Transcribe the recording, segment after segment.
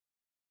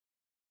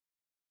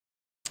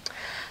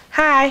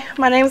Hi,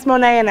 my name is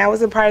Monet and I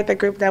was a part of the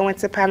group that went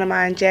to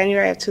Panama in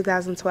January of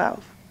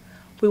 2012.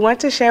 We want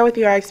to share with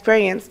you our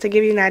experience to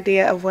give you an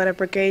idea of what a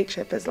brigade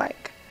trip is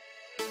like.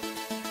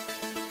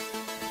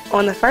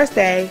 On the first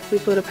day, we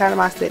flew to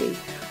Panama City.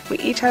 We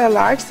each had a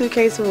large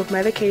suitcase full of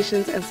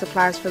medications and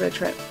supplies for the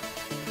trip.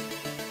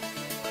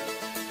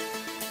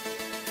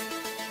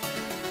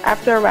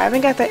 After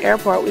arriving at the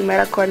airport, we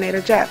met our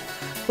coordinator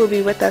Jeff, who will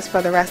be with us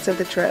for the rest of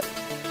the trip.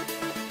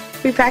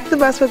 We packed the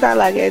bus with our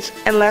luggage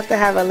and left to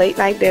have a late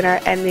night dinner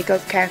at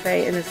Nico's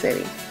Cafe in the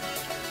city.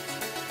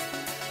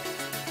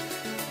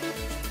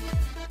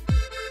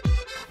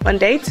 On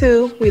day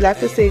 2, we left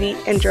the city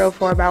and drove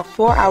for about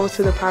 4 hours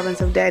to the province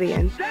of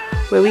Darien,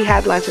 where we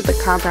had lunch at the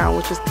compound,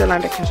 which was still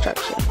under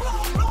construction.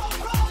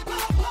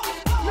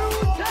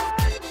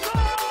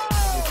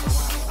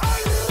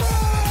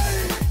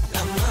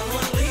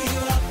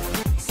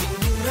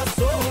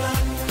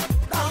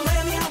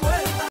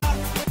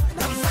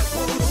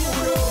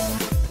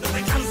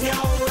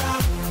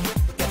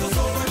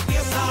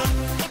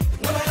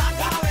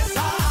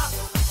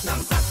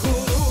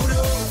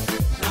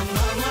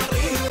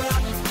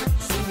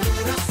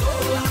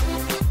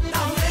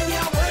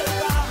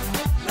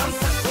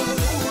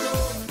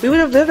 We would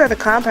have lived at the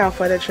compound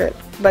for the trip,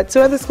 but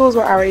 2 of the schools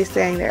were already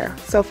staying there,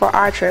 so for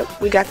our trip,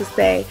 we got to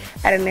stay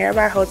at a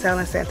nearby hotel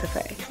in Santa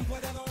Fe.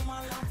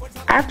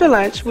 After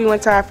lunch, we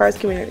went to our first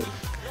community,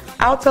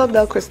 Alto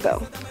del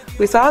Cristo.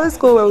 We saw the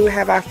school where we would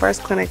have our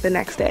first clinic the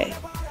next day.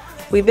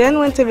 We then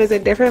went to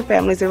visit different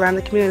families around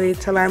the community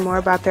to learn more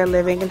about their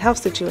living and health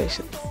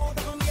situations.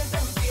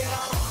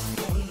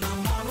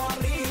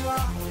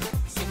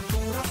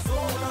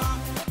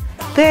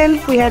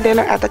 Then we had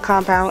dinner at the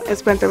compound and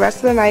spent the rest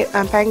of the night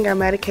unpacking our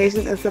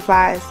medications and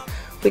supplies.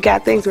 We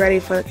got things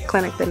ready for the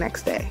clinic the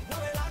next day.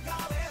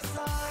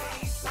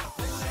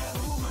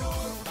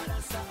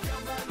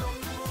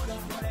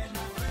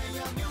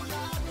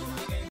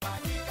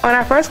 On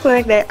our first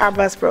clinic day, our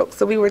bus broke,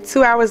 so we were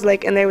 2 hours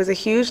late and there was a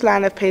huge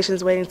line of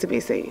patients waiting to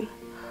be seen.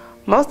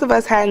 Most of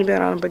us hadn't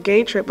been on a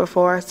brigade trip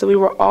before, so we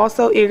were all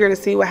so eager to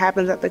see what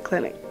happens at the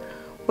clinic.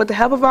 With the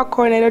help of our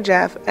coordinator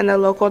Jeff and the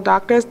local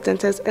doctors,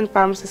 dentists, and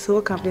pharmacists who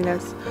accompanied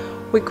us,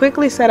 we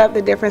quickly set up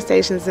the different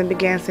stations and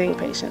began seeing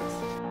patients.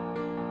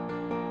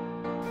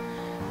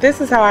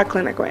 This is how our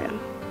clinic ran.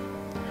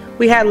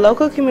 We had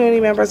local community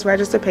members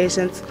register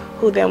patients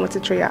who then went to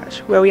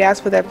triage, where we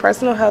asked for their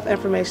personal health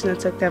information and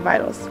took their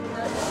vitals.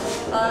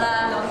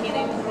 Hola,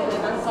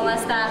 ¿cómo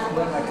está?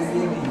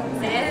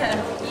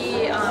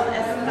 Y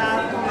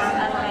está tomándome.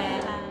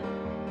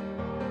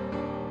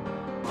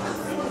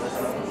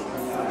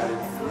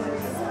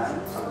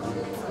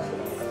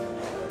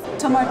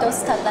 Tomar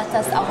 2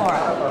 tabletas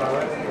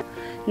ahora.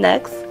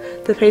 Next,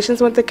 the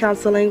patients went to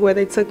counseling where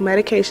they took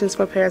medications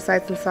for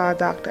parasites and saw a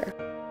doctor.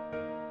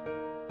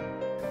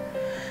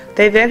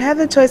 They then had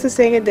the choice of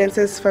seeing a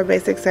dentist for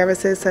basic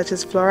services such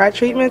as fluoride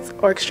treatments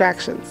or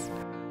extractions.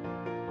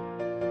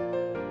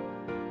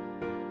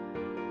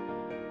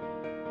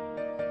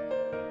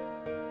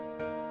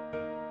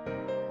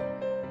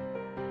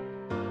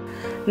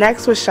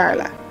 Next was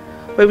Charla,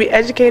 where we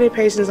educated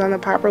patients on the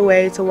proper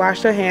way to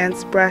wash their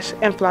hands, brush,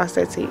 and floss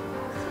their teeth.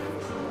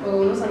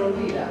 And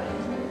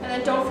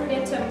then don't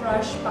forget to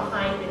brush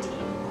behind the teeth.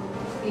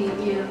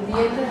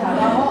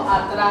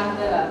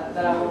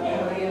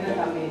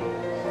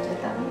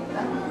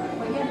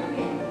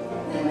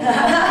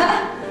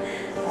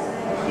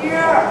 Here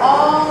are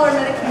all our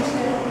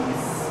medications.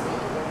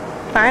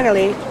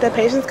 Finally, the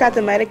patients got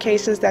the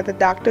medications that the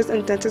doctors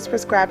and dentists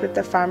prescribed at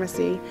the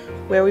pharmacy,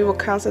 where we will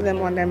counsel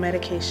them on their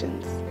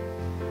medications.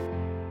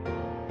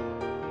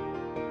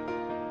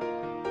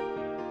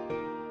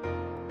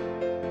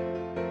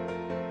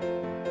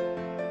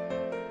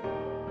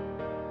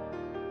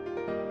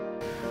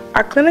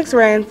 Our clinics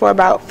ran for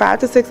about 5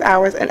 to 6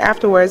 hours, and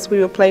afterwards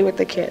we would play with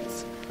the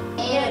kids.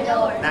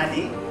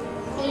 Nani?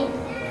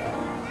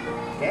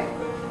 ¿Qué?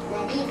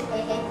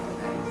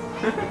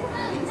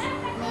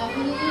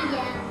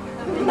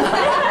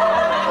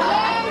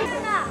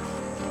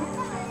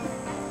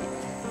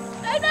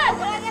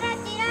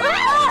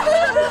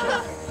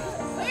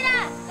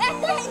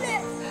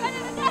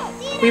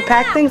 We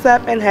packed things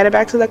up and headed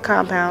back to the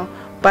compound,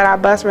 but our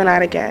bus ran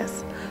out of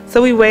gas,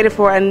 so we waited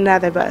for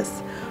another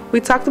bus. We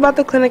talked about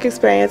the clinic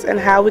experience and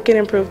how we can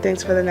improve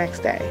things for the next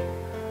day.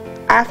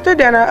 After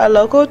dinner, a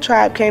local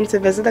tribe came to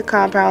visit the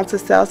compound to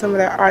sell some of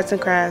their arts and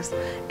crafts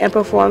and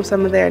perform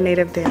some of their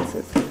native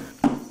dances.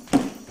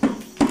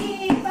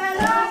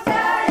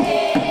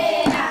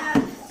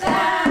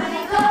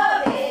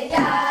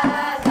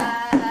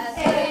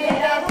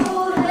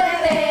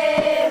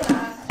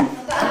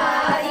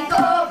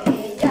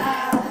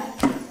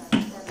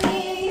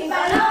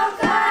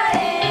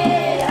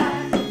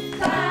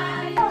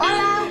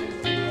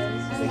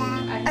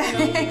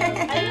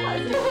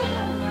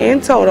 In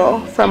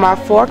total, from our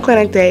 4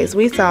 clinic days,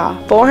 we saw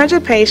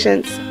 400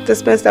 patients,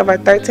 dispensed over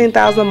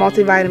 13,000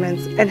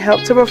 multivitamins, and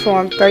helped to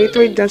perform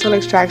 33 dental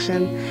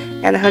extraction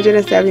and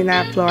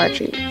 179 fluoride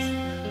treatments.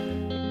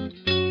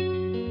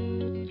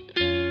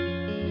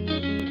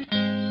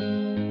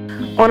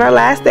 On our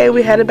last day,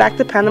 we headed back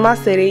to Panama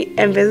City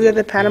and visited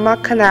the Panama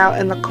Canal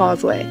and the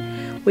Causeway.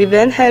 We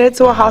then headed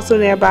to a hostel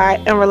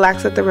nearby and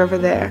relaxed at the river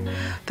there.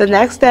 The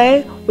next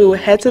day, we would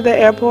head to the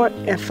airport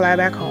and fly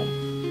back home.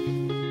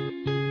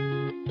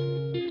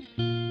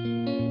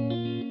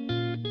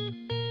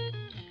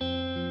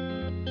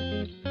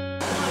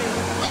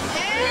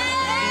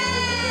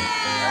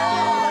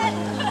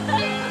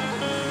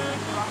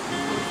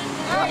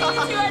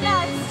 You are now.